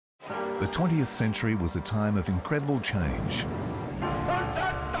The 20th century was a time of incredible change,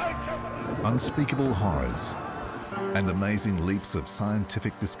 unspeakable horrors, and amazing leaps of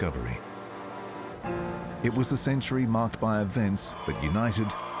scientific discovery. It was a century marked by events that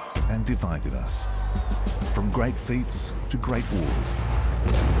united and divided us, from great feats to great wars,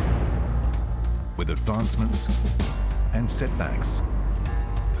 with advancements and setbacks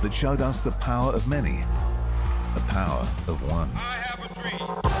that showed us the power of many, the power of one. I have a dream.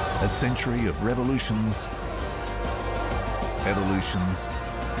 A century of revolutions, evolutions,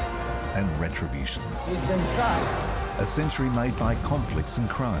 and retributions. He's been shot. A century made by conflicts and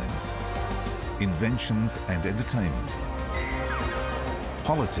crimes, inventions and entertainment,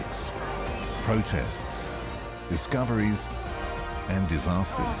 politics, protests, discoveries, and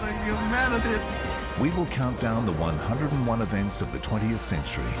disasters. We will count down the 101 events of the 20th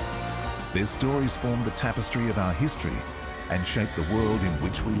century. Their stories form the tapestry of our history and shape the world in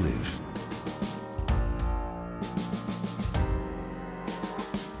which we live.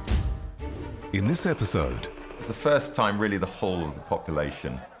 In this episode, it's the first time really the whole of the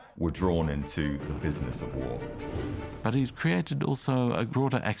population were drawn into the business of war. But it created also a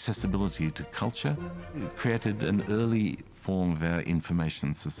broader accessibility to culture. It created an early form of our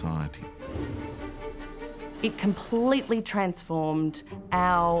information society. It completely transformed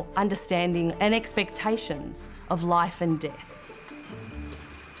our understanding and expectations of life and death.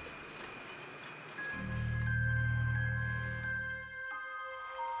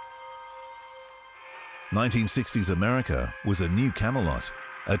 '60s America was a new Camelot,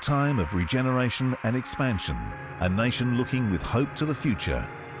 a time of regeneration and expansion, a nation looking with hope to the future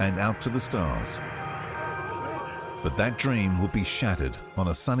and out to the stars. But that dream would be shattered on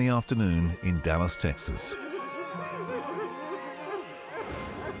a sunny afternoon in Dallas, Texas.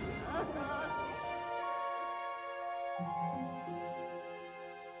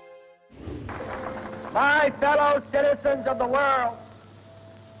 My fellow citizens of the world,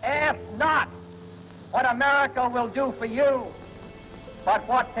 ask not what America will do for you, but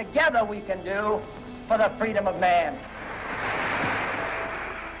what together we can do for the freedom of man.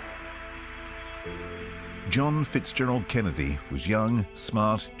 John Fitzgerald Kennedy was young,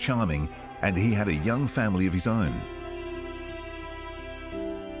 smart, charming, and he had a young family of his own.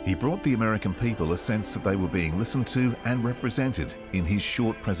 He brought the American people a sense that they were being listened to and represented in his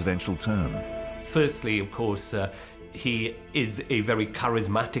short presidential term. Firstly, of course, he is a very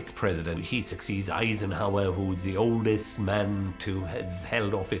charismatic president. He succeeds Eisenhower, who's the oldest man to have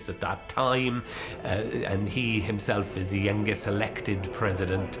held office at that time, and he himself is the youngest elected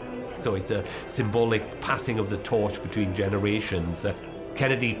president. So it's a symbolic passing of the torch between generations.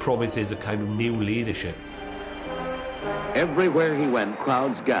 Kennedy promises a kind of new leadership. Everywhere he went,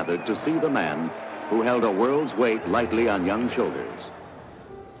 crowds gathered to see the man who held a world's weight lightly on young shoulders.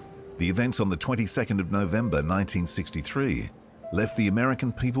 The events on the 22nd of November 1963 left the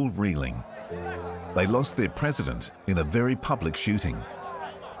American people reeling. They lost their president in a very public shooting.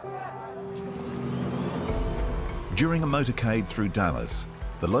 During a motorcade through Dallas,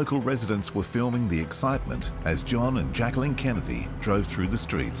 the local residents were filming the excitement as John and Jacqueline Kennedy drove through the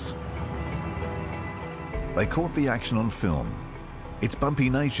streets. They caught the action on film. Its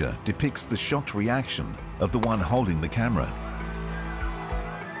bumpy nature depicts the shocked reaction of the one holding the camera.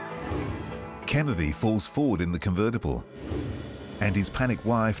 Kennedy falls forward in the convertible, and his panicked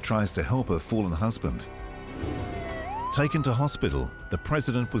wife tries to help her fallen husband. Taken to hospital, the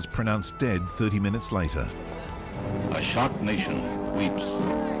president was pronounced dead 30 minutes later. A shocked nation weeps.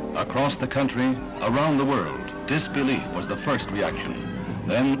 Across the country, around the world, disbelief was the first reaction.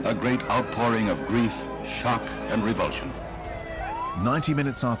 Then a great outpouring of grief, shock, and revulsion. 90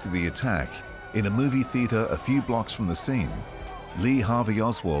 minutes after the attack, in a movie theater a few blocks from the scene, Lee Harvey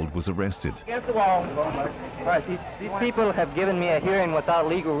Oswald was arrested. Against the wall. All right, these people have given me a hearing without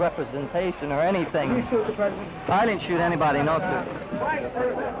legal representation or anything. Did you shoot the president? I didn't shoot anybody, no, sir.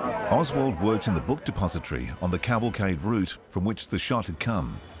 Oswald worked in the book depository on the cavalcade route from which the shot had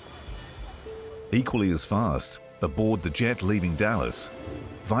come. Equally as fast, aboard the jet leaving Dallas,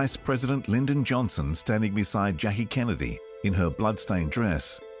 Vice President Lyndon Johnson, standing beside Jackie Kennedy in her blood-stained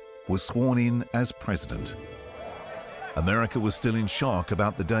dress, was sworn in as president. America was still in shock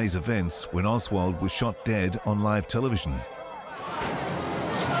about the day's events when Oswald was shot dead on live television. He's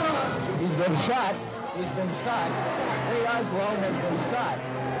been shot. He's been shot. Lee Oswald has been shot.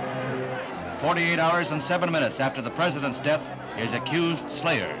 48 hours and 7 minutes after the president's death, his accused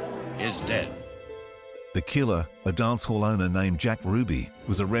slayer is dead. The killer, a dance hall owner named Jack Ruby,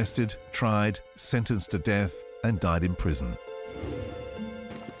 was arrested, tried, sentenced to death, and died in prison.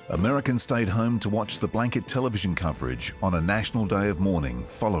 Americans stayed home to watch the blanket television coverage on a national day of mourning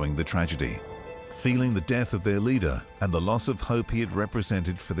following the tragedy, feeling the death of their leader and the loss of hope he had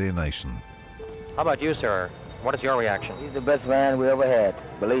represented for their nation. How about you, sir? What is your reaction? He's the best man we ever had,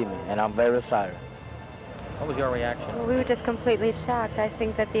 believe me, and I'm very sorry. What was your reaction? Well, we were just completely shocked. I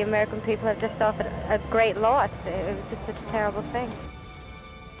think that the American people have just suffered a great loss. It was just such a terrible thing.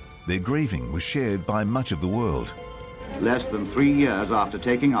 Their grieving was shared by much of the world. Less than 3 years after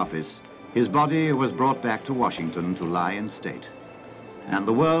taking office, his body was brought back to Washington to lie in state. And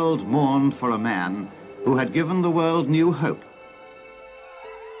the world mourned for a man who had given the world new hope.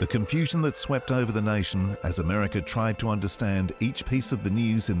 The confusion that swept over the nation as America tried to understand each piece of the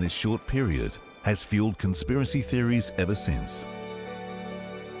news in this short period has fueled conspiracy theories ever since.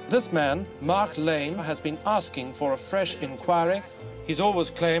 This man, Mark Lane, has been asking for a fresh inquiry. He's always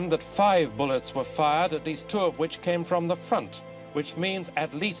claimed that 5 bullets were fired, at least 2 of which came from the front, which means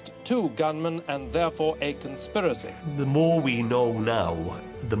at least 2 gunmen and therefore a conspiracy. The more we know now,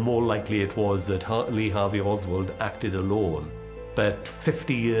 the more likely it was that Lee Harvey Oswald acted alone. But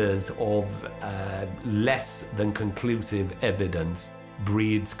 50 years of less than conclusive evidence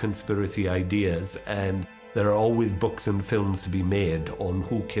breeds conspiracy ideas, and there are always books and films to be made on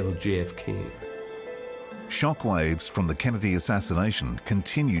who killed JFK. Shockwaves from the Kennedy assassination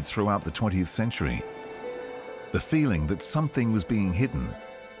continued throughout the 20th century. The feeling that something was being hidden,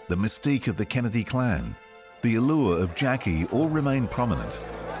 the mystique of the Kennedy clan, the allure of Jackie all remain prominent.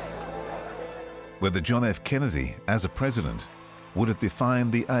 Whether John F. Kennedy, as a president, would have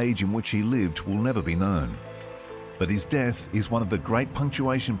defined the age in which he lived will never be known. But his death is one of the great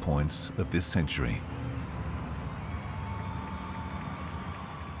punctuation points of this century.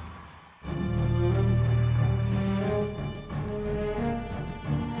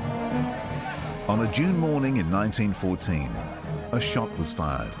 On a June morning in 1914, a shot was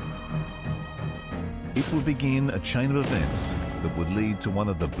fired. It would begin a chain of events that would lead to one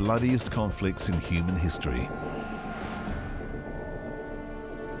of the bloodiest conflicts in human history.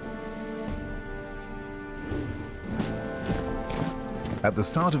 At the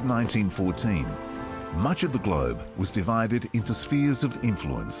start of 1914, much of the globe was divided into spheres of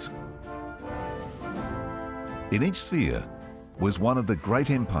influence. In each sphere was one of the great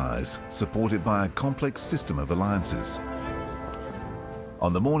empires supported by a complex system of alliances.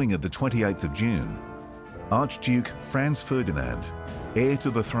 On the morning of the 28th of June, Archduke Franz Ferdinand, heir to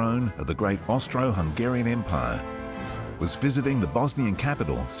the throne of the great Austro-Hungarian Empire, was visiting the Bosnian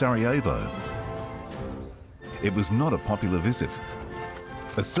capital, Sarajevo. It was not a popular visit.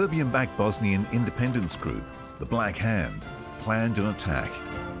 A Serbian-backed Bosnian independence group, the Black Hand, planned an attack.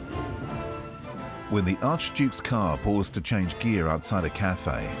 When the Archduke's car paused to change gear outside a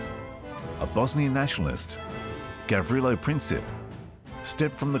cafe, a Bosnian nationalist, Gavrilo Princip,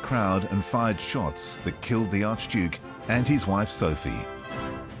 stepped from the crowd and fired shots that killed the Archduke and his wife Sophie.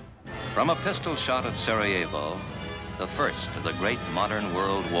 From a pistol shot at Sarajevo, the first of the great modern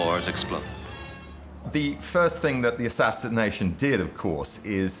world wars exploded. The first thing that the assassination did, of course,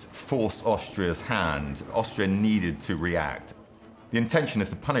 is force Austria's hand. Austria needed to react. The intention is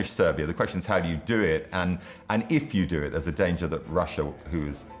to punish Serbia. The question is, how do you do it? And if you do it, there's a danger that Russia, who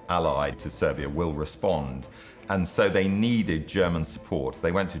is allied to Serbia, will respond. And so they needed German support.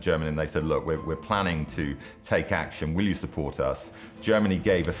 They went to Germany and they said, look, we're planning to take action. Will you support us? Germany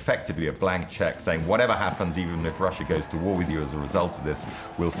gave effectively a blank check saying, whatever happens, even if Russia goes to war with you as a result of this,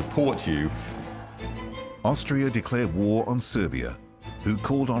 we'll support you. Austria declared war on Serbia, who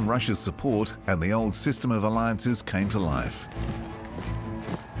called on Russia's support, and the old system of alliances came to life.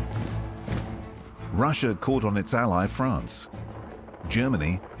 Russia called on its ally France.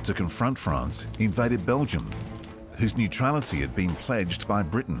 Germany, to confront France, invaded Belgium, whose neutrality had been pledged by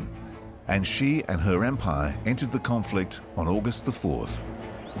Britain, and she and her empire entered the conflict on August the 4th.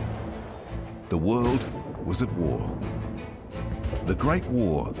 The world was at war. The Great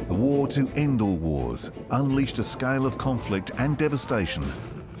War, the war to end all wars, unleashed a scale of conflict and devastation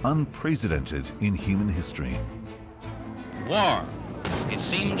unprecedented in human history. War. It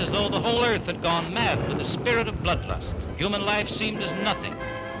seemed as though the whole earth had gone mad with the spirit of bloodlust. Human life seemed as nothing,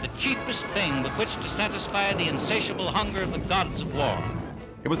 the cheapest thing with which to satisfy the insatiable hunger of the gods of war.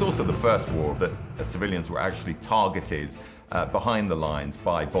 It was also the first war that civilians were actually targeted behind the lines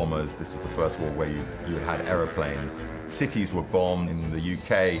by bombers. This was the first war where you had aeroplanes. Cities were bombed in the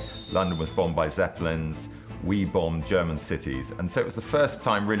UK. London was bombed by Zeppelins. We bombed German cities. And so it was the first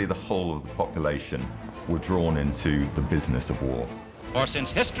time really the whole of the population were drawn into the business of war. For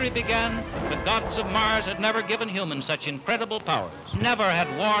since history began, the gods of Mars had never given humans such incredible powers. Never had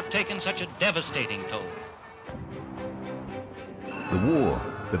war taken such a devastating toll. The war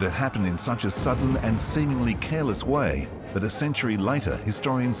that had happened in such a sudden and seemingly careless way that a century later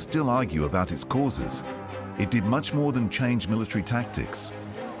historians still argue about its causes. It did much more than change military tactics.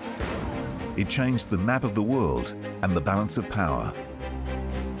 It changed the map of the world and the balance of power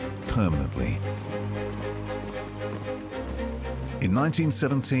permanently. In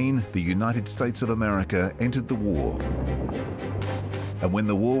 1917, the United States of America entered the war. And when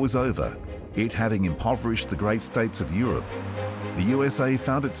the war was over, it having impoverished the great states of Europe, the USA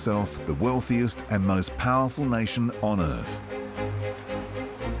found itself the wealthiest and most powerful nation on earth.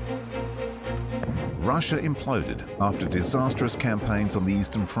 Russia imploded after disastrous campaigns on the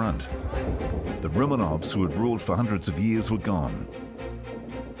Eastern Front. The Romanovs, who had ruled for hundreds of years, were gone.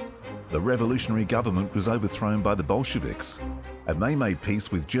 The revolutionary government was overthrown by the Bolsheviks, and they made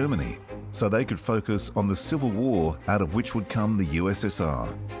peace with Germany so they could focus on the civil war out of which would come the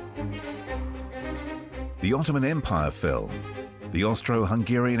USSR. The Ottoman Empire fell, the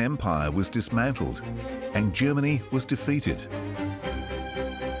Austro-Hungarian Empire was dismantled, and Germany was defeated.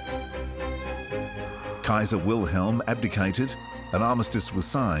 Kaiser Wilhelm abdicated, an armistice was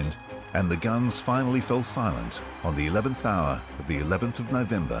signed, and the guns finally fell silent on the 11th hour of the 11th of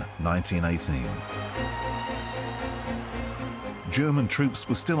November, 1918. German troops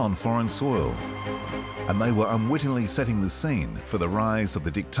were still on foreign soil, and they were unwittingly setting the scene for the rise of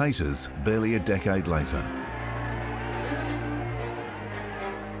the dictators barely a decade later.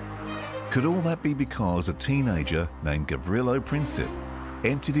 Could all that be because a teenager named Gavrilo Princip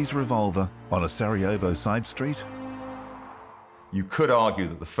emptied his revolver on a Sarajevo side street? You could argue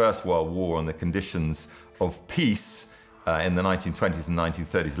that the First World War and the conditions of peace in the 1920s and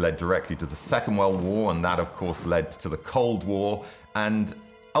 1930s led directly to the Second World War, and that of course led to the Cold War, and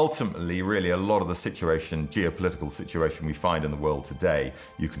ultimately really a lot of the situation, geopolitical situation we find in the world today,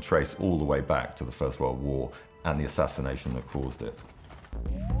 you can trace all the way back to the First World War and the assassination that caused it.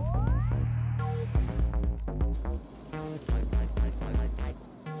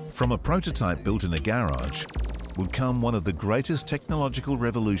 From a prototype built in a garage would come one of the greatest technological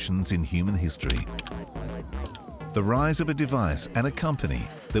revolutions in human history. The rise of a device and a company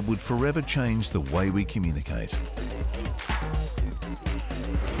that would forever change the way we communicate.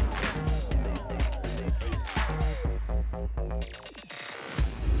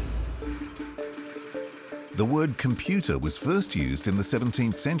 The word computer was first used in the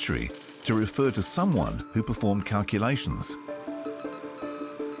 17th century to refer to someone who performed calculations.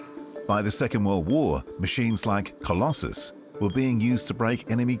 By the Second World War, machines like Colossus were being used to break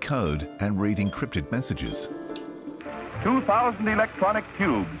enemy code and read encrypted messages. 2,000 electronic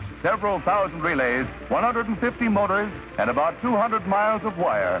tubes, several thousand relays, 150 motors, and about 200 miles of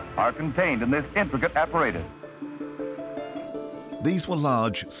wire are contained in this intricate apparatus. These were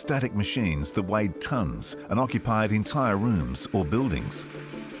large, static machines that weighed tons and occupied entire rooms or buildings.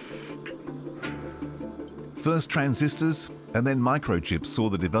 First transistors and then microchips saw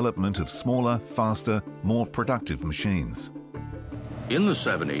the development of smaller, faster, more productive machines. In the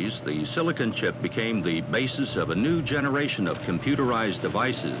 70s, the silicon chip became the basis of a new generation of computerized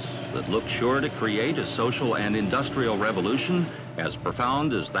devices that looked sure to create a social and industrial revolution as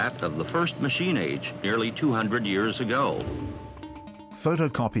profound as that of the first machine age nearly 200 years ago.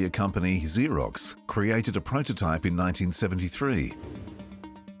 Photocopier company Xerox created a prototype in 1973.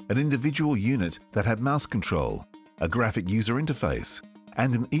 An individual unit that had mouse control, a graphic user interface,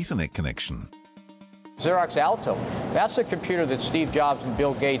 and an Ethernet connection. Xerox Alto, that's the computer that Steve Jobs and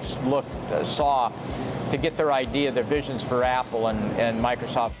Bill Gates saw to get their idea, their visions for Apple and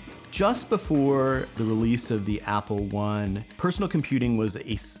Microsoft. Just before the release of the Apple I, personal computing was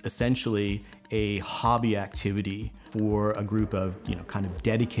essentially a hobby activity for a group of, kind of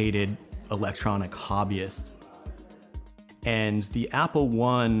dedicated electronic hobbyists. And the Apple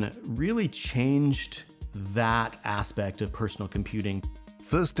I really changed that aspect of personal computing.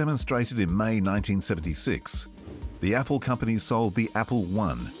 First demonstrated in May 1976, the Apple company sold the Apple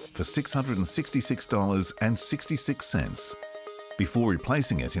I for $666.66, before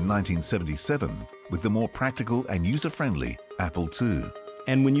replacing it in 1977 with the more practical and user-friendly Apple II.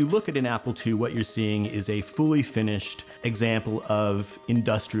 And when you look at an Apple II, what you're seeing is a fully finished example of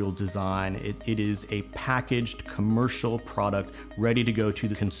industrial design. It is a packaged commercial product ready to go to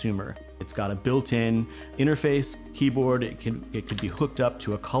the consumer. It's got a built-in interface, keyboard, it could be hooked up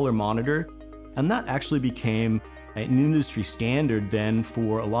to a color monitor, and that actually became an industry standard then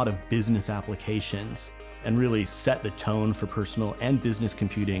for a lot of business applications and really set the tone for personal and business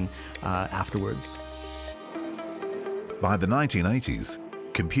computing afterwards. By the 1980s,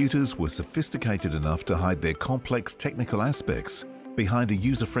 computers were sophisticated enough to hide their complex technical aspects behind a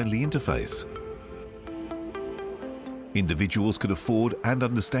user-friendly interface. Individuals could afford and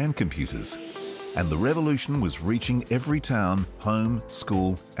understand computers, and the revolution was reaching every town, home,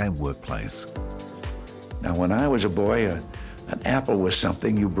 school, and workplace. Now, when I was a boy, an apple was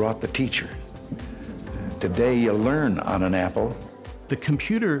something you brought the teacher. Today, you learn on an apple. The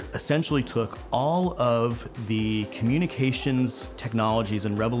computer essentially took all of the communications technologies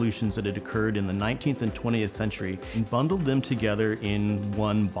and revolutions that had occurred in the 19th and 20th century and bundled them together in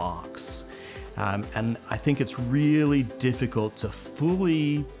one box. And I think it's really difficult to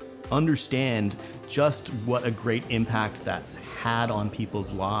fully understand just what a great impact that's had on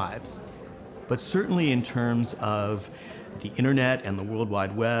people's lives. But certainly in terms of the internet and the World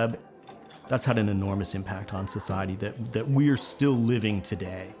Wide Web, that's had an enormous impact on society that we're still living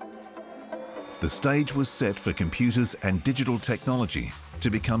today. The stage was set for computers and digital technology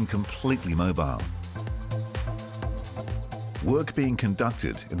to become completely mobile. Work being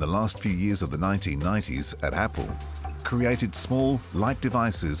conducted in the last few years of the 1990s at Apple created small, light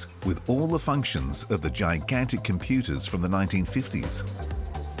devices with all the functions of the gigantic computers from the 1950s.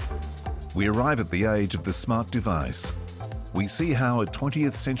 We arrive at the age of the smart device. We see how a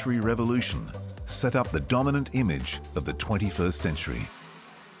 20th century revolution set up the dominant image of the 21st century.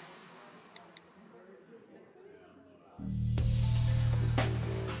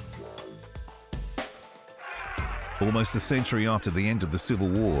 Almost a century after the end of the Civil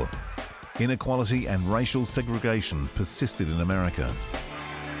War, inequality and racial segregation persisted in America.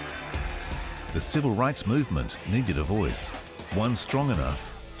 The civil rights movement needed a voice, one strong enough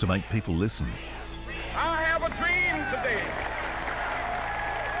to make people listen. I have a dream today.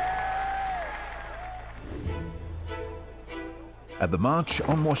 At the March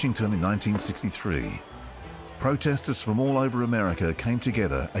on Washington in 1963, protesters from all over America came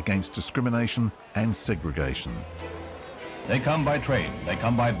together against discrimination and segregation. They come by train, they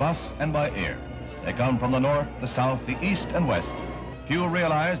come by bus and by air. They come from the north, the south, the east and west. Few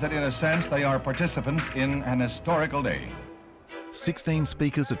realize that in a sense they are participants in an historical day. 16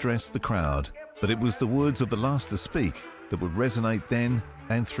 speakers addressed the crowd, but it was the words of the last to speak that would resonate then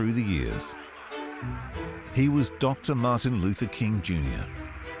and through the years. He was Dr. Martin Luther King Jr.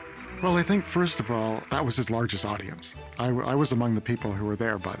 Well, I think, first of all, that was his largest audience. I was among the people who were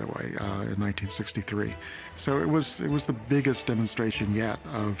there, by the way, in 1963. So it was the biggest demonstration yet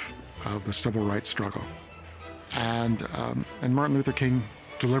of the civil rights struggle. And Martin Luther King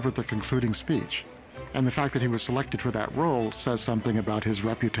delivered the concluding speech. And the fact that he was selected for that role says something about his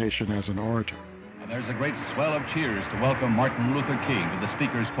reputation as an orator. And there's a great swell of cheers to welcome Martin Luther King to the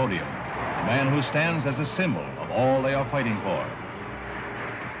speaker's podium, a man who stands as a symbol of all they are fighting for.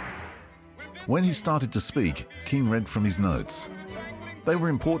 When he started to speak, King read from his notes. They were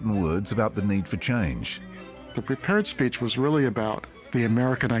important words about the need for change. The prepared speech was really about the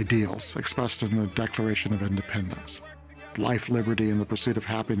American ideals expressed in the Declaration of Independence. Life, liberty, and the pursuit of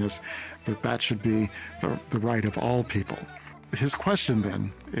happiness, that should be the right of all people. His question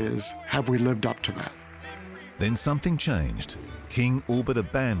then is, have we lived up to that? Then something changed. King all but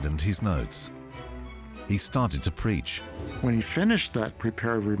abandoned his notes. He started to preach. When he finished that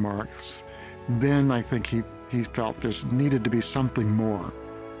prepared remarks, then I think he felt there needed to be something more.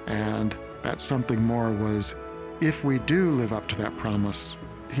 And that something more was, if we do live up to that promise,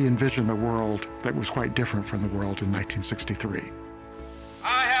 he envisioned a world that was quite different from the world in 1963.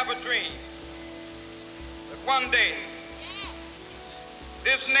 I have a dream that one day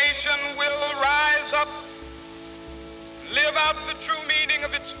this nation will rise up, live out the true meaning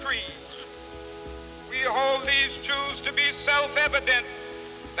of its creeds. We hold these truths to be self-evident,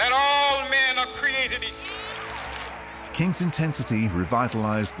 that all men are created equal. King's intensity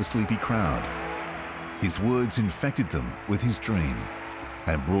revitalized the sleepy crowd. His words infected them with his dream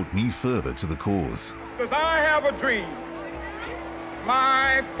and brought new fervor to the cause. Because I have a dream.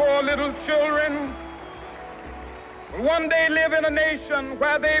 My 4 little children will one day live in a nation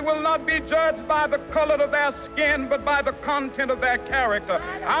where they will not be judged by the color of their skin, but by the content of their character.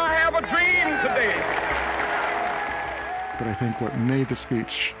 I have a dream today. But I think what made the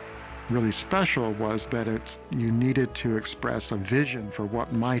speech really special was that you needed to express a vision for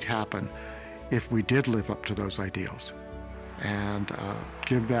what might happen if we did live up to those ideals, and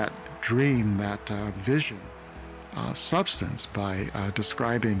give that dream, that vision, substance by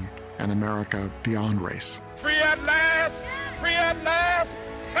describing an America beyond race. Free at last! Free at last!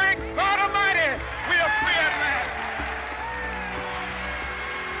 Thank God Almighty, we are free at last!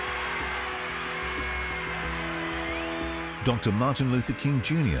 Dr. Martin Luther King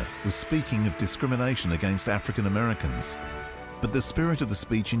Jr. was speaking of discrimination against African Americans. But the spirit of the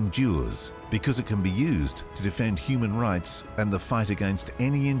speech endures because it can be used to defend human rights and the fight against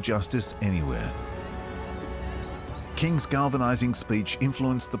any injustice anywhere. King's galvanising speech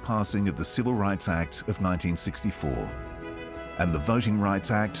influenced the passing of the Civil Rights Act of 1964 and the Voting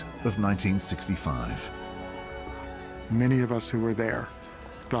Rights Act of 1965. Many of us who were there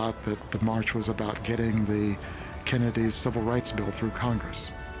thought that the march was about getting the Kennedy's Civil Rights Bill through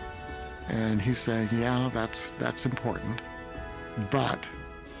Congress. And he's saying, yeah, that's important. But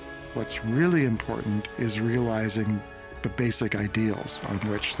what's really important is realizing the basic ideals on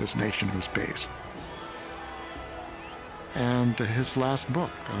which this nation was based. And his last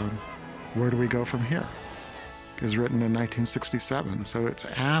book, Where Do We Go From Here?, is written in 1967. So it's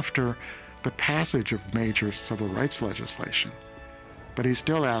after the passage of major civil rights legislation. But he's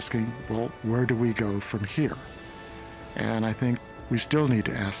still asking, well, where do we go from here? And I think we still need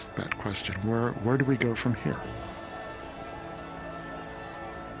to ask that question. Where do we go from here?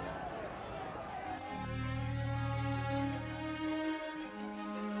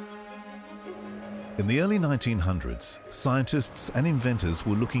 In the early 1900s, scientists and inventors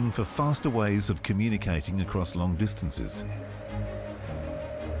were looking for faster ways of communicating across long distances.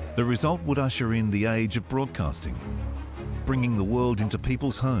 The result would usher in the age of broadcasting, bringing the world into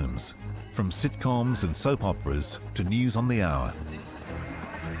people's homes, from sitcoms and soap operas to news on the hour.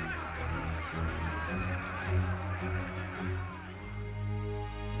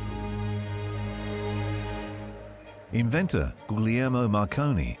 Inventor Guglielmo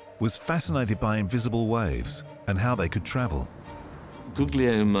Marconi was fascinated by invisible waves and how they could travel.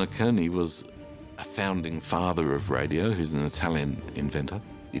 Guglielmo Marconi was a founding father of radio, who's an Italian inventor.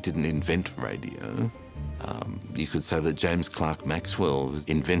 He didn't invent radio. You could say that James Clerk Maxwell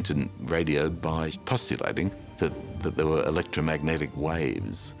invented radio by postulating that there were electromagnetic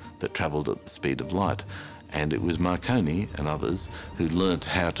waves that travelled at the speed of light. And it was Marconi and others who learnt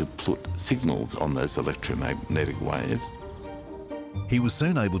how to put signals on those electromagnetic waves. He was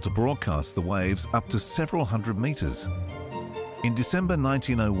soon able to broadcast the waves up to several hundred metres. In December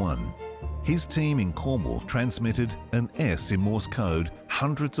 1901, his team in Cornwall transmitted an S in Morse code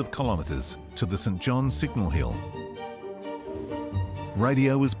hundreds of kilometres to the St John Signal Hill.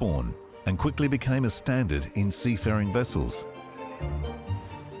 Radio was born and quickly became a standard in seafaring vessels.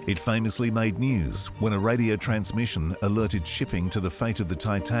 It famously made news when a radio transmission alerted shipping to the fate of the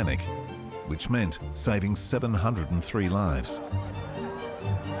Titanic, which meant saving 703 lives.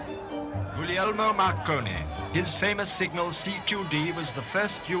 Guglielmo Marconi. His famous signal CQD was the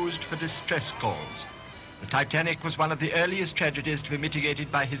first used for distress calls. The Titanic was one of the earliest tragedies to be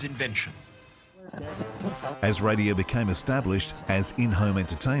mitigated by his invention. As radio became established as in-home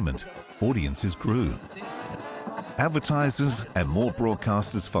entertainment, audiences grew. Advertisers and more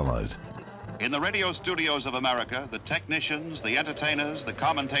broadcasters followed. In the radio studios of America, the technicians, the entertainers, the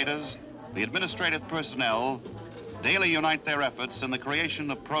commentators, the administrative personnel daily unite their efforts in the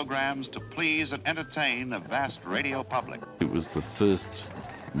creation of programs to please and entertain a vast radio public. It was the first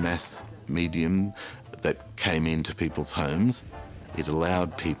mass medium that came into people's homes. It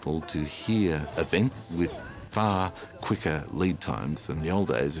allowed people to hear events with far quicker lead times than the old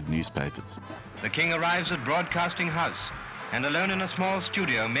days of newspapers. The King arrives at Broadcasting House and alone in a small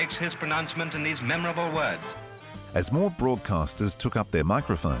studio makes his pronouncement in these memorable words. As more broadcasters took up their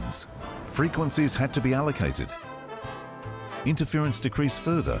microphones, frequencies had to be allocated. Interference decreased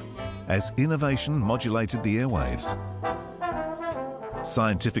further as innovation modulated the airwaves.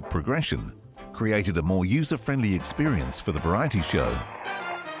 Scientific progression created a more user-friendly experience for the variety show,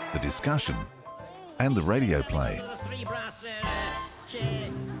 the discussion, and the radio play.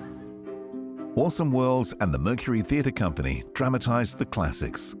 Orson Welles and the Mercury Theatre Company dramatised the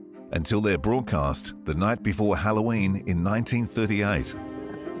classics until their broadcast the night before Halloween in 1938.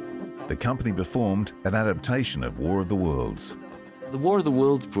 The company performed an adaptation of War of the Worlds. The War of the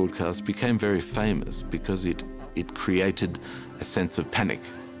Worlds broadcast became very famous because it created a sense of panic,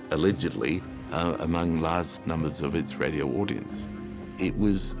 allegedly, among large numbers of its radio audience. It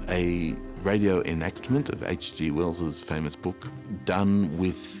was a radio enactment of H.G. Wells's famous book, done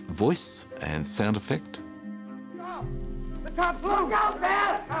with voice and sound effect. The top look out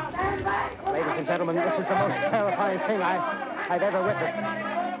there! Stand back! Ladies and gentlemen, this is the most terrifying thing I've ever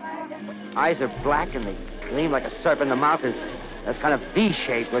witnessed. Eyes are black and they gleam like a serpent. The mouth is kind of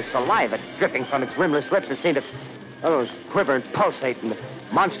V-shaped with saliva dripping from its rimless lips. It seemed to quiver and pulsate, and the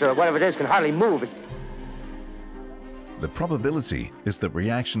monster or whatever it is can hardly move. The probability is that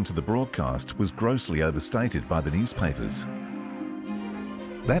reaction to the broadcast was grossly overstated by the newspapers.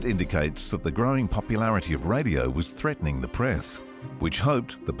 That indicates that the growing popularity of radio was threatening the press, which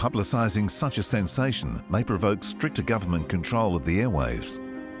hoped that publicising such a sensation may provoke stricter government control of the airwaves.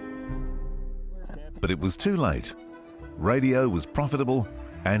 But it was too late. Radio was profitable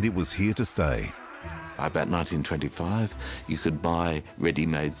and it was here to stay. By about 1925, you could buy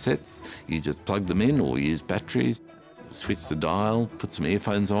ready-made sets. You just plug them in or use batteries, switch the dial, put some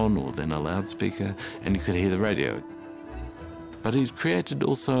earphones on or then a loudspeaker, and you could hear the radio. But it created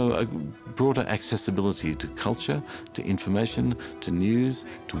also a broader accessibility to culture, to information, to news,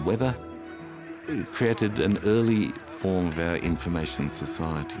 to weather. It created an early form of our information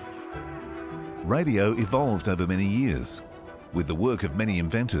society. Radio evolved over many years, with the work of many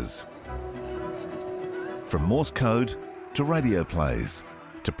inventors. From Morse code to radio plays,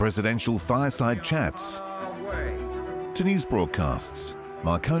 to presidential fireside chats, to news broadcasts,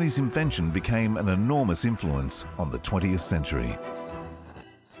 Marconi's invention became an enormous influence on the 20th century.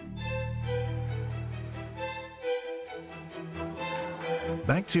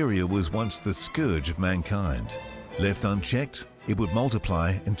 Bacteria was once the scourge of mankind. Left unchecked, it would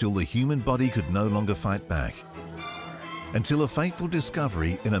multiply until the human body could no longer fight back. Until a fateful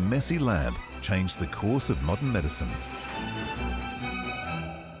discovery in a messy lab changed the course of modern medicine.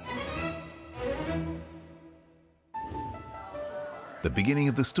 The beginning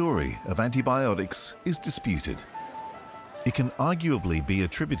of the story of antibiotics is disputed. It can arguably be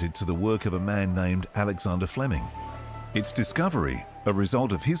attributed to the work of a man named Alexander Fleming. Its discovery, a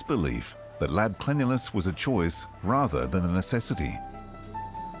result of his belief that lab cleanliness was a choice rather than a necessity.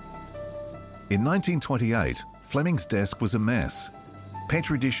 In 1928, Fleming's desk was a mess.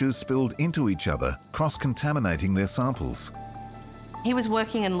 Petri dishes spilled into each other, cross-contaminating their samples. He was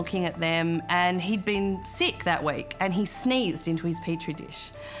working and looking at them, and he'd been sick that week, and he sneezed into his Petri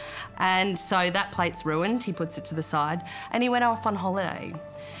dish. And so that plate's ruined, he puts it to the side, and he went off on holiday.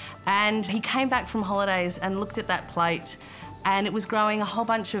 And he came back from holidays and looked at that plate, and it was growing a whole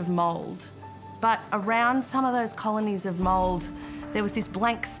bunch of mould. But around some of those colonies of mould, there was this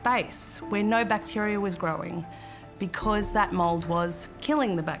blank space where no bacteria was growing because that mould was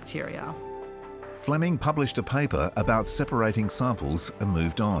killing the bacteria. Fleming published a paper about separating samples and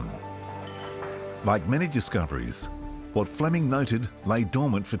moved on. Like many discoveries, what Fleming noted lay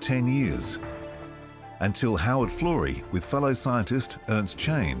dormant for 10 years, until Howard Florey, with fellow scientist Ernst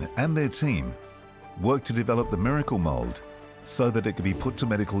Chain and their team, worked to develop the miracle mould so that it could be put to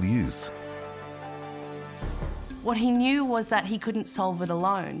medical use. What he knew was that he couldn't solve it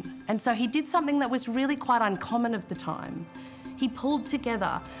alone, and so he did something that was really quite uncommon of the time. He pulled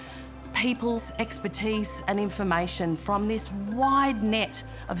together people's expertise and information from this wide net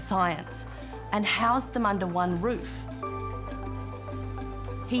of science and housed them under one roof.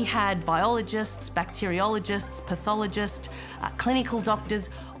 He had biologists, bacteriologists, pathologists, clinical doctors,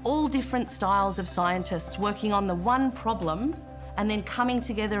 all different styles of scientists working on the one problem and then coming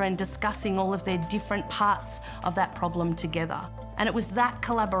together and discussing all of their different parts of that problem together. And it was that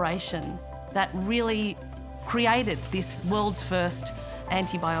collaboration that really created this world's first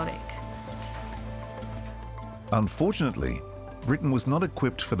antibiotic. Unfortunately, Britain was not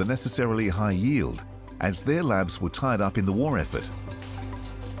equipped for the necessarily high yield, as their labs were tied up in the war effort.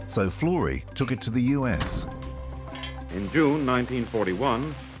 So Florey took it to the US. In June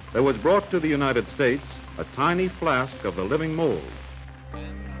 1941, there was brought to the United States a tiny flask of the living mold.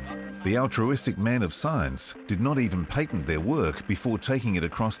 The altruistic men of science did not even patent their work before taking it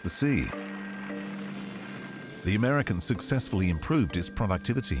across the sea. The Americans successfully improved its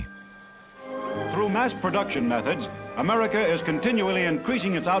productivity. Through mass production methods, America is continually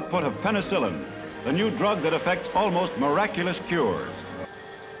increasing its output of penicillin, the new drug that effects almost miraculous cures.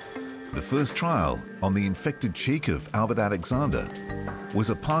 The first trial on the infected cheek of Albert Alexander was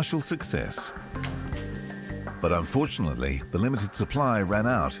a partial success. But unfortunately, the limited supply ran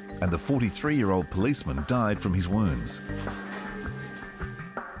out and the 43-year-old policeman died from his wounds.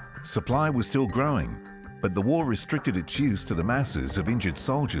 Supply was still growing, but the war restricted its use to the masses of injured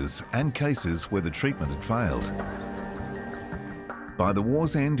soldiers and cases where the treatment had failed. By the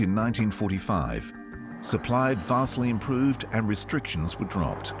war's end in 1945, supply had vastly improved and restrictions were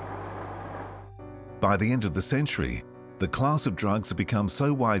dropped. By the end of the century, the class of drugs had become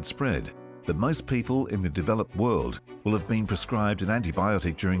so widespread that most people in the developed world will have been prescribed an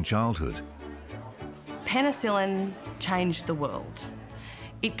antibiotic during childhood. Penicillin changed the world.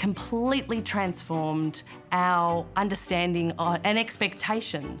 It completely transformed our understanding and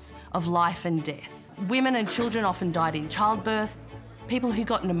expectations of life and death. Women and children often died in childbirth. People who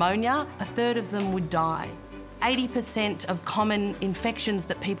got pneumonia, a third of them would die. 80% of common infections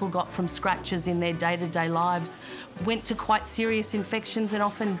that people got from scratches in their day-to-day lives went to quite serious infections and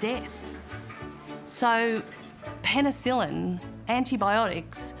often death. So penicillin,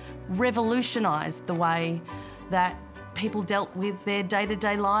 antibiotics, revolutionised the way that people dealt with their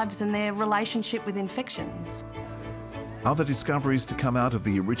day-to-day lives and their relationship with infections. Other discoveries to come out of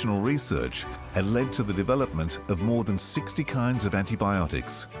the original research had led to the development of more than 60 kinds of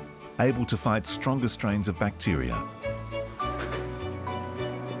antibiotics, able to fight stronger strains of bacteria.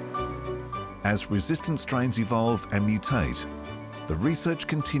 As resistant strains evolve and mutate, the research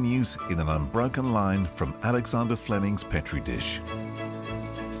continues in an unbroken line from Alexander Fleming's Petri dish.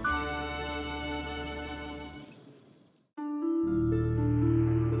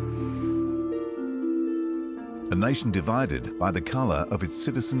 A nation divided by the colour of its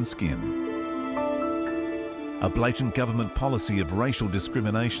citizen skin. A blatant government policy of racial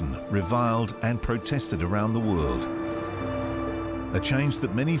discrimination reviled and protested around the world. A change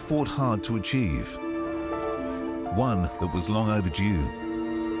that many fought hard to achieve. One that was long overdue.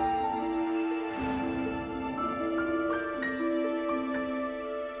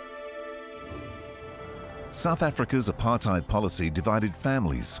 South Africa's apartheid policy divided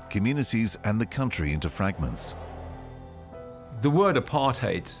families, communities and the country into fragments. The word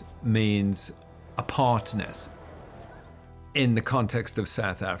apartheid means apartness. In the context of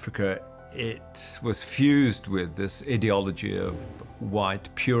South Africa, it was fused with this ideology of white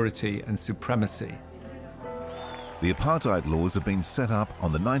purity and supremacy. The apartheid laws have been set up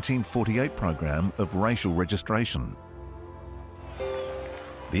on the 1948 program of racial registration.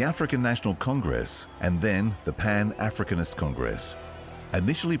 The African National Congress and then the Pan-Africanist Congress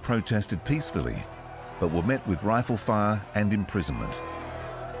initially protested peacefully, but were met with rifle fire and imprisonment.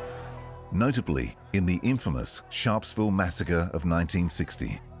 Notably in the infamous Sharpsville Massacre of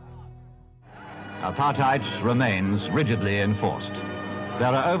 1960. Apartheid remains rigidly enforced.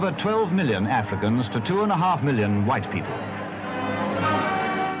 There are over 12 million Africans to 2.5 million white people.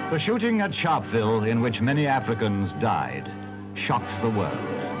 The shooting at Sharpeville, in which many Africans died, shocked the world.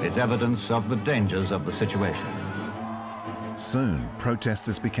 It's evidence of the dangers of the situation. Soon,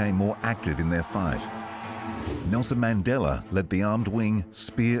 protesters became more active in their fight. Nelson Mandela led the armed wing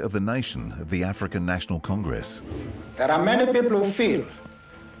Spear of the Nation of the African National Congress. There are many people who feel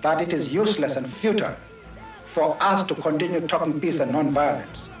that it is useless and futile for us to continue talking peace and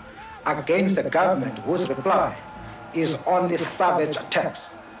non-violence against a government whose reply is only savage attacks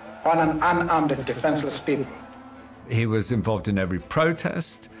on an unarmed and defenseless people. He was involved in every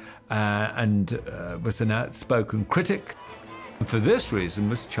protest and was an outspoken critic. And for this reason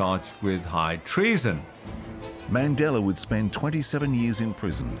was charged with high treason. Mandela would spend 27 years in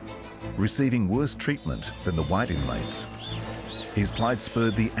prison, receiving worse treatment than the white inmates. His plight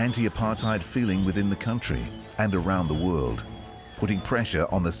spurred the anti-apartheid feeling within the country and around the world, putting pressure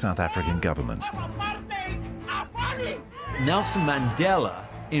on the South African government. Nelson Mandela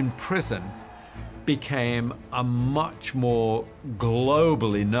in prison became a much more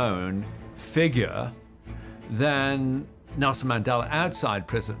globally known figure than Nelson Mandela outside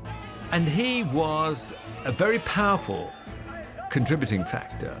prison. And he was a very powerful contributing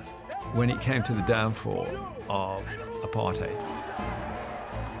factor when it came to the downfall of apartheid.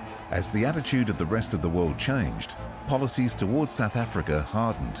 As the attitude of the rest of the world changed, policies towards South Africa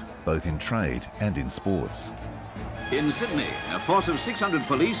hardened, both in trade and in sports. In Sydney, a force of 600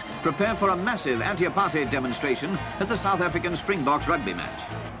 police prepare for a massive anti-apartheid demonstration at the South African Springboks rugby match.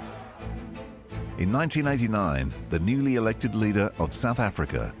 In 1989, the newly elected leader of South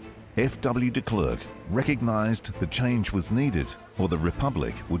Africa, F.W. de Klerk, recognized the change was needed or the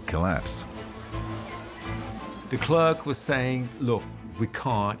Republic would collapse. De Klerk was saying, look, we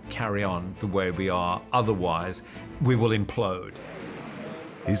can't carry on the way we are, otherwise we will implode.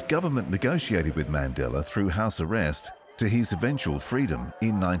 His government negotiated with Mandela through house arrest to his eventual freedom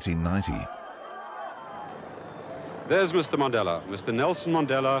in 1990. There's Mr. Mandela, Mr. Nelson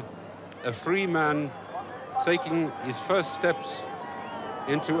Mandela, a free man taking his first steps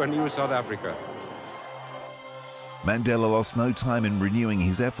into a new South Africa. Mandela lost no time in renewing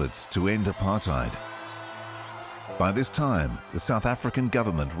his efforts to end apartheid. By this time, the South African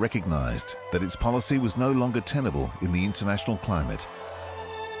government recognized that its policy was no longer tenable in the international climate.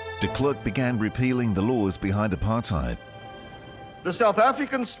 De Klerk began repealing the laws behind apartheid. The South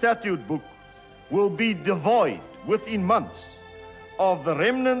African statute book will be devoid within months of the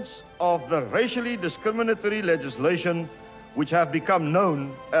remnants of the racially discriminatory legislation which have become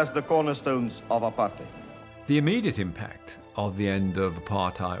known as the cornerstones of apartheid. The immediate impact of the end of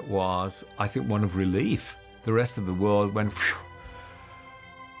apartheid was, I think, one of relief. The rest of the world went, phew,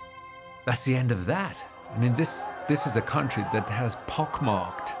 that's the end of that. I mean, this is a country that has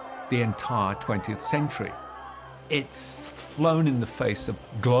pockmarked the entire 20th century. It's flown in the face of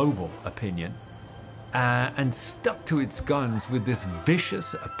global opinion and stuck to its guns with this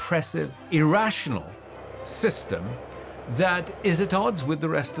vicious, oppressive, irrational system that is at odds with the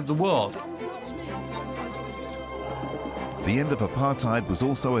rest of the world. The end of apartheid was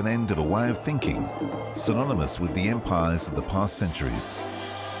also an end of a way of thinking, synonymous with the empires of the past centuries.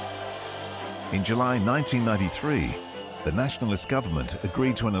 In July 1993, the nationalist government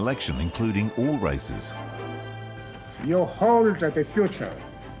agreed to an election including all races. You hold the future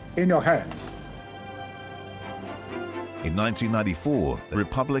in your hands. In 1994, the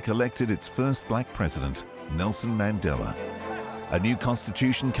Republic elected its first black president, Nelson Mandela. A new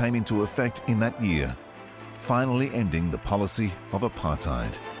constitution came into effect in that year, finally ending the policy of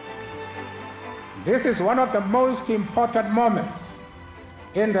apartheid. This is one of the most important moments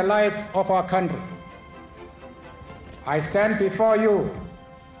in the life of our country. I stand before you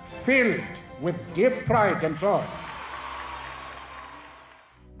filled with deep pride and joy.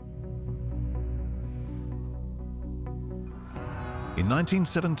 In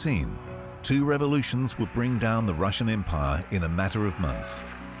 1917, two revolutions would bring down the Russian Empire in a matter of months.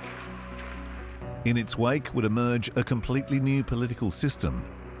 In its wake would emerge a completely new political system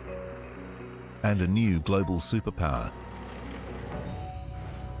and a new global superpower.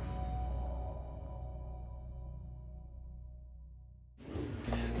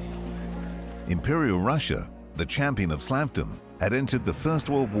 Imperial Russia, the champion of Slavdom, had entered the First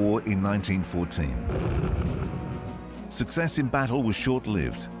World War in 1914. Success in battle was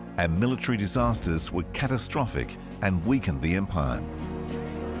short-lived, and military disasters were catastrophic and weakened the empire.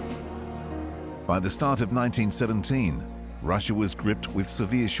 By the start of 1917, Russia was gripped with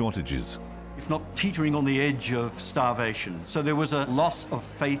severe shortages. If not teetering on the edge of starvation. So there was a loss of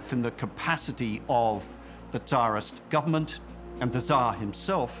faith in the capacity of the Tsarist government and the Tsar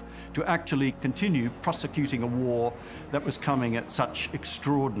himself to actually continue prosecuting a war that was coming at such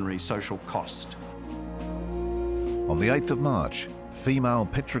extraordinary social cost. On the 8th of March, female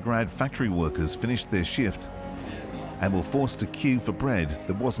Petrograd factory workers finished their shift and were forced to queue for bread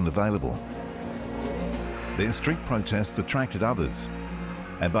that wasn't available. Their street protests attracted others,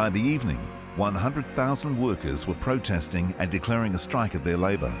 and by the evening, 100,000 workers were protesting and declaring a strike of their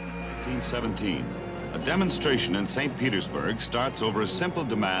labor. 1917, a demonstration in St. Petersburg starts over a simple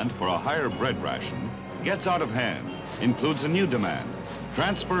demand for a higher bread ration, gets out of hand, includes a new demand,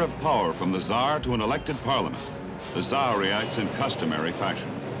 transfer of power from the Tsar to an elected parliament. The Tsar reacts in customary fashion,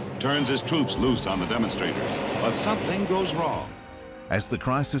 turns his troops loose on the demonstrators, but something goes wrong. As the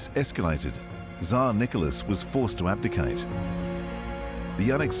crisis escalated, Tsar Nicholas was forced to abdicate.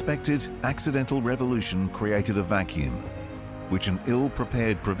 The unexpected, accidental revolution created a vacuum, which an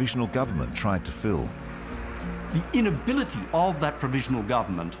ill-prepared provisional government tried to fill. The inability of that provisional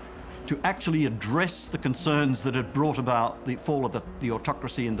government to actually address the concerns that had brought about the fall of the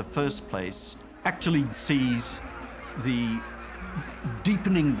autocracy in the first place actually sees the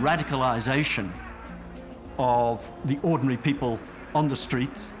deepening radicalization of the ordinary people on the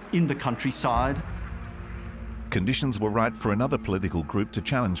streets, in the countryside. Conditions were right for another political group to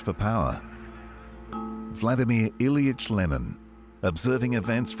challenge for power. Vladimir Ilyich Lenin, observing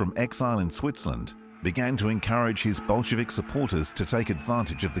events from exile in Switzerland, began to encourage his Bolshevik supporters to take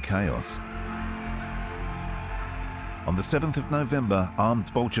advantage of the chaos. On the 7th of November,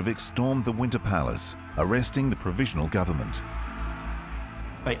 armed Bolsheviks stormed the Winter Palace, arresting the provisional government.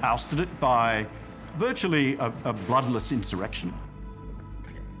 They ousted it by virtually a bloodless insurrection.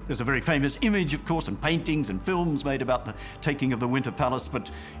 There's a very famous image, of course, and paintings and films made about the taking of the Winter Palace, but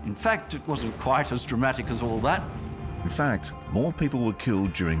in fact, it wasn't quite as dramatic as all that. In fact, more people were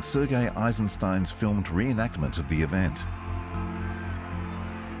killed during Sergei Eisenstein's filmed reenactment of the event.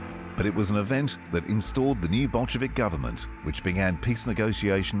 But it was an event that installed the new Bolshevik government, which began peace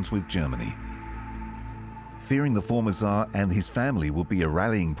negotiations with Germany. Fearing the former Tsar and his family would be a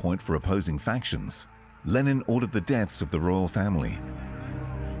rallying point for opposing factions, Lenin ordered the deaths of the royal family.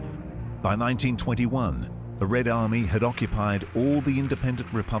 By 1921, the Red Army had occupied all the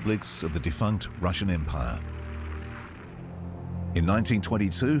independent republics of the defunct Russian Empire. In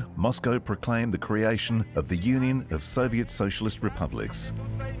 1922, Moscow proclaimed the creation of the Union of Soviet Socialist Republics,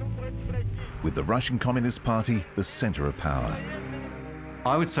 with the Russian Communist Party the center of power.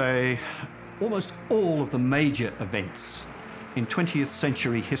 I would say almost all of the major events in 20th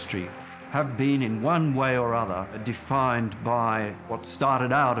century history have been in one way or other defined by what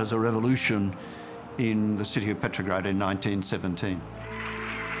started out as a revolution in the city of Petrograd in 1917.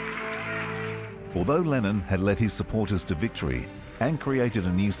 Although Lenin had led his supporters to victory and created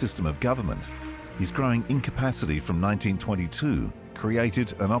a new system of government, his growing incapacity from 1922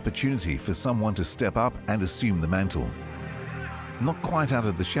 created an opportunity for someone to step up and assume the mantle. Not quite out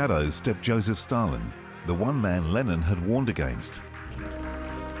of the shadows stepped Joseph Stalin, the one man Lenin had warned against.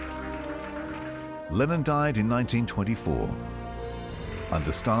 Lenin died in 1924.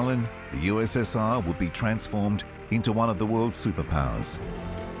 Under Stalin, the USSR would be transformed into one of the world's superpowers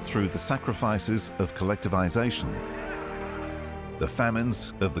through the sacrifices of collectivization, the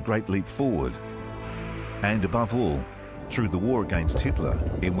famines of the Great Leap Forward, and above all, through the war against Hitler,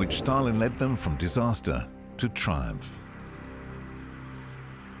 in which Stalin led them from disaster to triumph.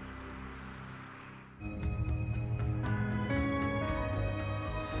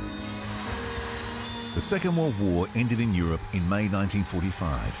 The Second World War ended in Europe in May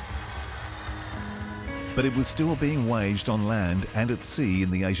 1945. But it was still being waged on land and at sea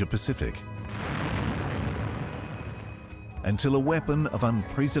in the Asia-Pacific, until a weapon of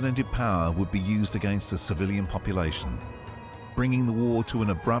unprecedented power would be used against the civilian population, bringing the war to an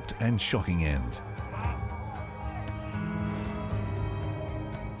abrupt and shocking end.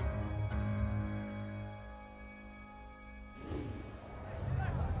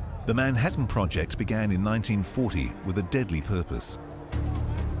 The Manhattan Project began in 1940 with a deadly purpose.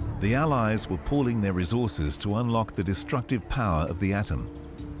 The Allies were pooling their resources to unlock the destructive power of the atom.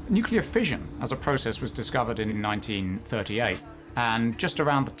 Nuclear fission as a process was discovered in 1938, and just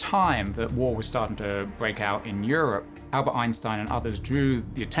around the time that war was starting to break out in Europe, Albert Einstein and others drew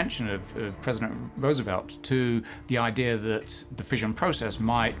the attention of President Roosevelt to the idea that the fission process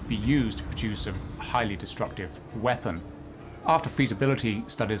might be used to produce a highly destructive weapon. After feasibility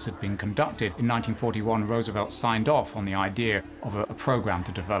studies had been conducted, in 1941 Roosevelt signed off on the idea of a program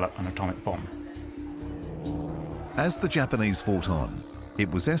to develop an atomic bomb. As the Japanese fought on,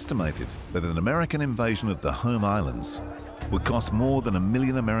 it was estimated that an American invasion of the home islands would cost more than 1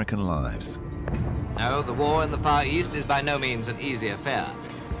 million American lives. No, the war in the Far East is by no means an easy affair.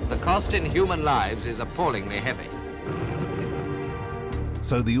 The cost in human lives is appallingly heavy.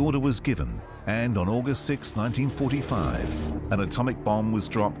 So the order was given, and on August 6, 1945, an atomic bomb was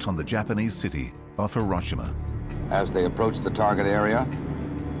dropped on the Japanese city of Hiroshima. As they approach the target area,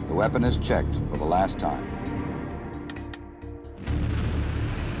 the weapon is checked for the last time.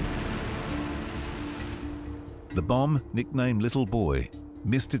 The bomb, nicknamed Little Boy,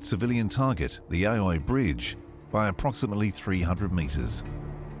 missed its civilian target, the Aoi Bridge, by approximately 300 meters.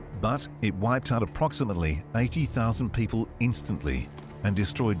 But it wiped out approximately 80,000 people instantly and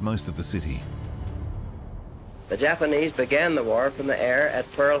destroyed most of the city. The Japanese began the war from the air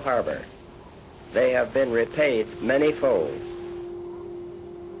at Pearl Harbor. They have been repaid many-fold.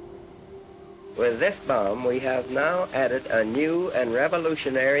 With this bomb, we have now added a new and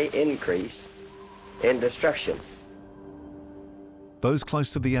revolutionary increase in destruction. Those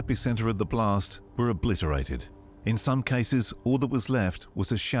close to the epicenter of the blast were obliterated. In some cases, all that was left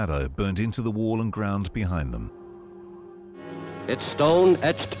was a shadow burned into the wall and ground behind them. Its stone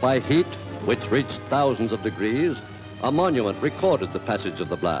etched by heat, which reached thousands of degrees, a monument recorded the passage of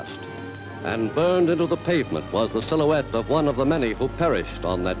the blast. And burned into the pavement was the silhouette of one of the many who perished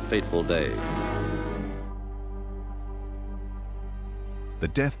on that fateful day. The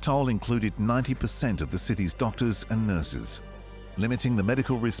death toll included 90% of the city's doctors and nurses, limiting the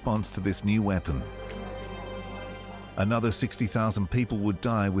medical response to this new weapon. Another 60,000 people would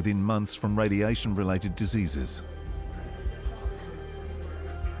die within months from radiation-related diseases.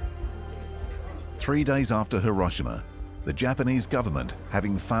 3 days after Hiroshima, the Japanese government,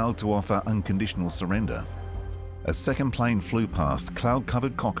 having failed to offer unconditional surrender, a second plane flew past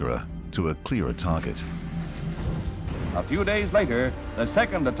cloud-covered Kokura to a clearer target. A few days later, the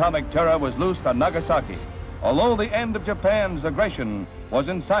second atomic terror was loosed on Nagasaki. Although the end of Japan's aggression was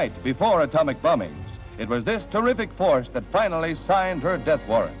in sight before atomic bombings, it was this terrific force that finally signed her death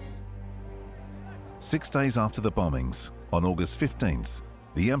warrant. 6 days after the bombings, on August 15th,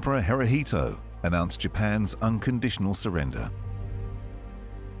 the Emperor Hirohito announced Japan's unconditional surrender.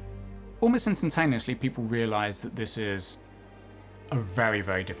 Almost instantaneously, people realized that this is a very,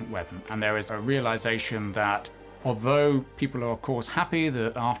 very different weapon. And there is a realization that although people are, of course, happy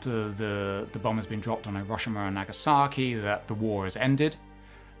that after the bomb has been dropped on Hiroshima and Nagasaki, that the war has ended,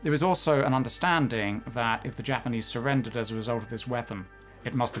 there is also an understanding that if the Japanese surrendered as a result of this weapon,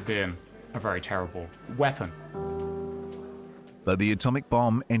 it must have been a very terrible weapon. Though the atomic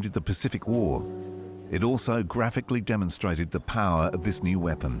bomb ended the Pacific War, it also graphically demonstrated the power of this new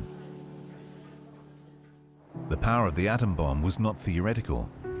weapon. The power of the atom bomb was not theoretical.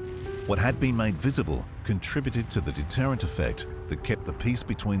 What had been made visible contributed to the deterrent effect that kept the peace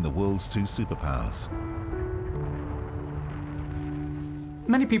between the world's two superpowers.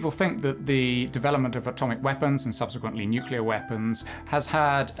 Many people think that the development of atomic weapons and subsequently nuclear weapons has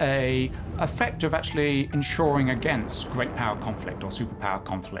had an effect of actually ensuring against great power conflict or superpower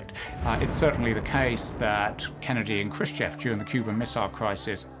conflict. It's certainly the case that Kennedy and Khrushchev during the Cuban Missile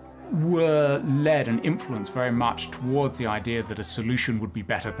Crisis were led and influenced very much towards the idea that a solution would be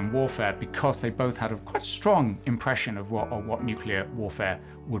better than warfare, because they both had a quite strong impression of what nuclear warfare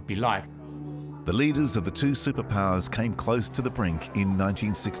would be like. The leaders of the two superpowers came close to the brink in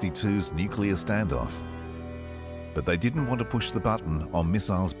 1962's nuclear standoff. But they didn't want to push the button on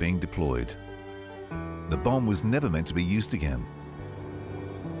missiles being deployed. The bomb was never meant to be used again.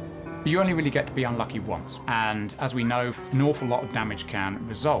 You only really get to be unlucky once, and as we know, an awful lot of damage can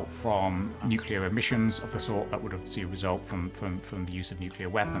result from nuclear emissions of the sort that would obviously result from the use of nuclear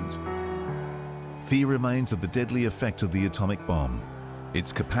weapons. Fear remains of the deadly effect of the atomic bomb.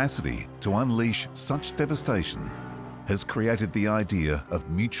 Its capacity to unleash such devastation has created the idea of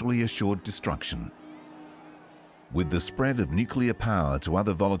mutually assured destruction. With the spread of nuclear power to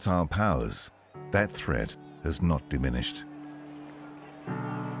other volatile powers, that threat has not diminished.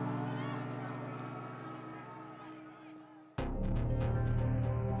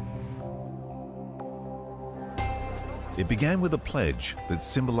 It began with a pledge that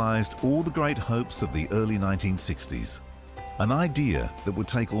symbolized all the great hopes of the early 1960s. An idea that would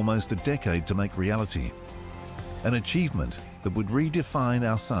take almost a decade to make reality. An achievement that would redefine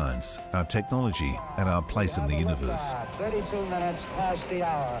our science, our technology, and our place in the universe. 32 minutes past the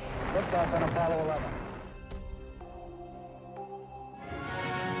hour. Liftoff on Apollo 11.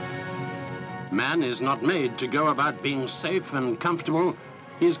 Man is not made to go about being safe and comfortable.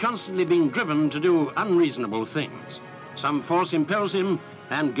 He is constantly being driven to do unreasonable things. Some force impels him,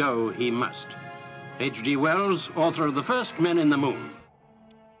 and go he must. H.G. Wells, author of The First Men in the Moon.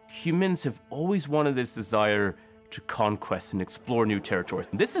 Humans have always wanted this desire to conquest and explore new territories.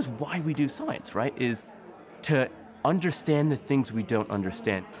 This is why we do science, right? Is to understand the things we don't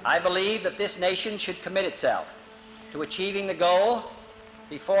understand. I believe that this nation should commit itself to achieving the goal,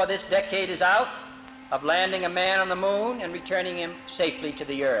 before this decade is out, of landing a man on the moon and returning him safely to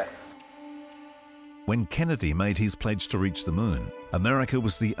the Earth. When Kennedy made his pledge to reach the moon, America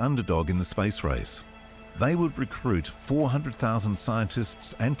was the underdog in the space race. They would recruit 400,000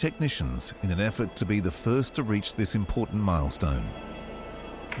 scientists and technicians in an effort to be the first to reach this important milestone.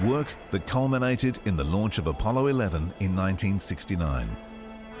 Work that culminated in the launch of Apollo 11 in 1969.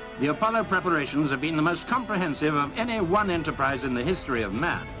 The Apollo preparations have been the most comprehensive of any one enterprise in the history of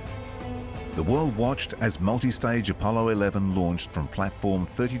man. The world watched as multi-stage Apollo 11 launched from platform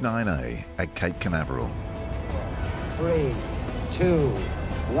 39A at Cape Canaveral. 3, 2,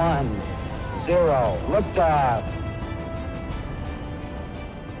 1, 0. Liftoff.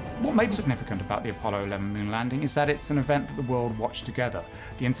 What made it significant about the Apollo 11 moon landing is that it's an event that the world watched together.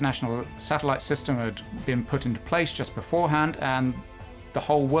 The international satellite system had been put into place just beforehand, and the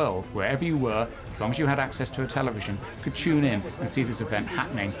whole world, wherever you were, as long as you had access to a television, could tune in and see this event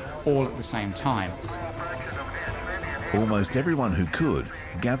happening all at the same time. Almost everyone who could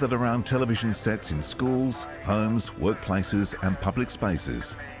gathered around television sets in schools, homes, workplaces and public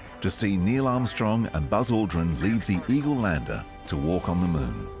spaces to see Neil Armstrong and Buzz Aldrin leave the Eagle lander to walk on the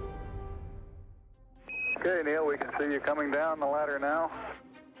moon. Okay, Neil, we can see you coming down the ladder now.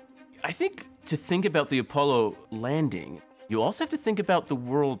 I think to think about the Apollo landing, you also have to think about the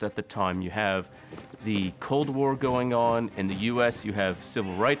world at the time. You have the Cold War going on. In the US, you have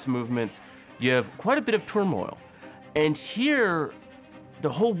civil rights movements. You have quite a bit of turmoil. And here, the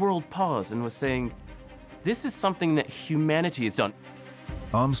whole world paused and was saying, this is something that humanity has done.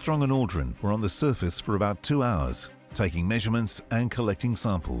 Armstrong and Aldrin were on the surface for about 2 hours, taking measurements and collecting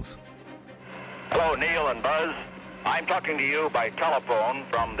samples. Hello, Neil and Buzz. I'm talking to you by telephone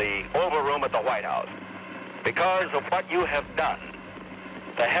from the Oval Room at the White House. Because of what you have done,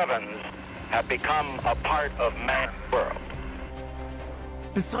 the heavens have become a part of man's world.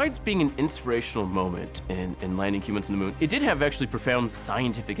 Besides being an inspirational moment in landing humans on the moon, it did have actually profound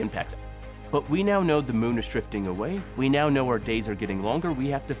scientific impacts. But we now know the moon is drifting away. We now know our days are getting longer. We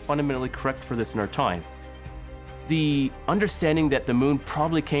have to fundamentally correct for this in our time. The understanding that the moon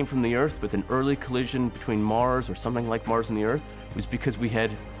probably came from the Earth with an early collision between Mars or something like Mars and the Earth was because we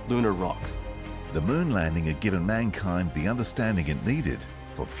had lunar rocks. The moon landing had given mankind the understanding it needed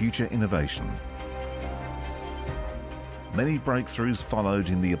for future innovation. Many breakthroughs followed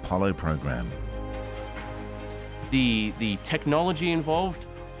in the Apollo program. The technology involved,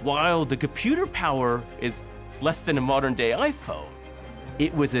 while the computer power is less than a modern-day iPhone,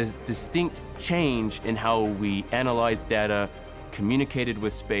 it was a distinct change in how we analyzed data, communicated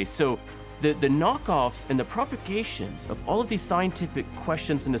with space. So the knockoffs and the propagations of all of these scientific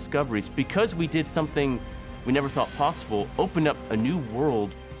questions and discoveries, because we did something we never thought possible, opened up a new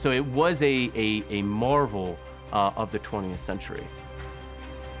world. So it was a marvel of the 20th century.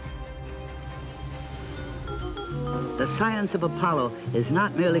 The science of Apollo is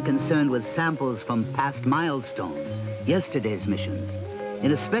not merely concerned with samples from past milestones, yesterday's missions.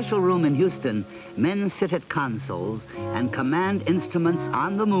 In a special room in Houston, men sit at consoles and command instruments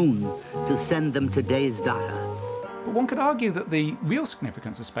on the moon to send them today's data. But one could argue that the real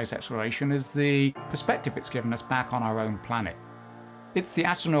significance of space exploration is the perspective it's given us back on our own planet. It's the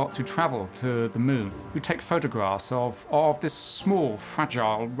astronauts who travel to the moon, who take photographs of this small,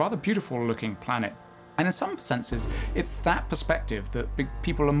 fragile, rather beautiful-looking planet. And in some senses, it's that perspective that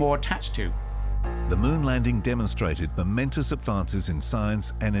people are more attached to. The moon landing demonstrated momentous advances in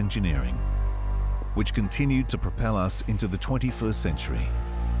science and engineering, which continued to propel us into the 21st century.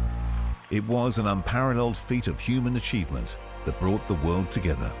 It was an unparalleled feat of human achievement that brought the world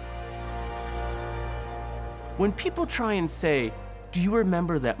together. When people try and say, "Do you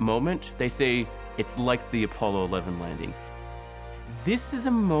remember that moment?" they say, "It's like the Apollo 11 landing." This is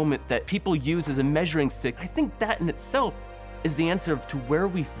a moment that people use as a measuring stick. I think that in itself is the answer to where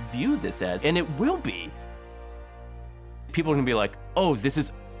we view this as, and it will be. People are gonna be like, "Oh, this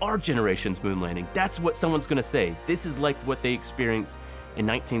is our generation's moon landing." That's what someone's gonna say. This is like what they experienced in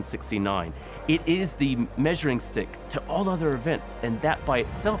 1969. It is the measuring stick to all other events, and that by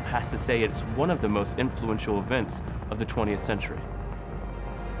itself has to say it's one of the most influential events of the 20th century.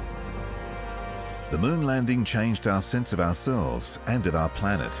 The moon landing changed our sense of ourselves and of our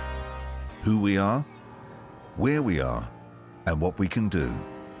planet, who we are, where we are, and what we can do.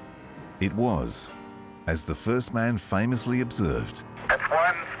 It was, as the first man famously observed, "It's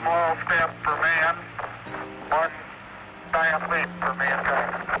one small step for man, one giant leap for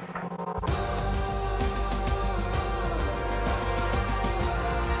mankind."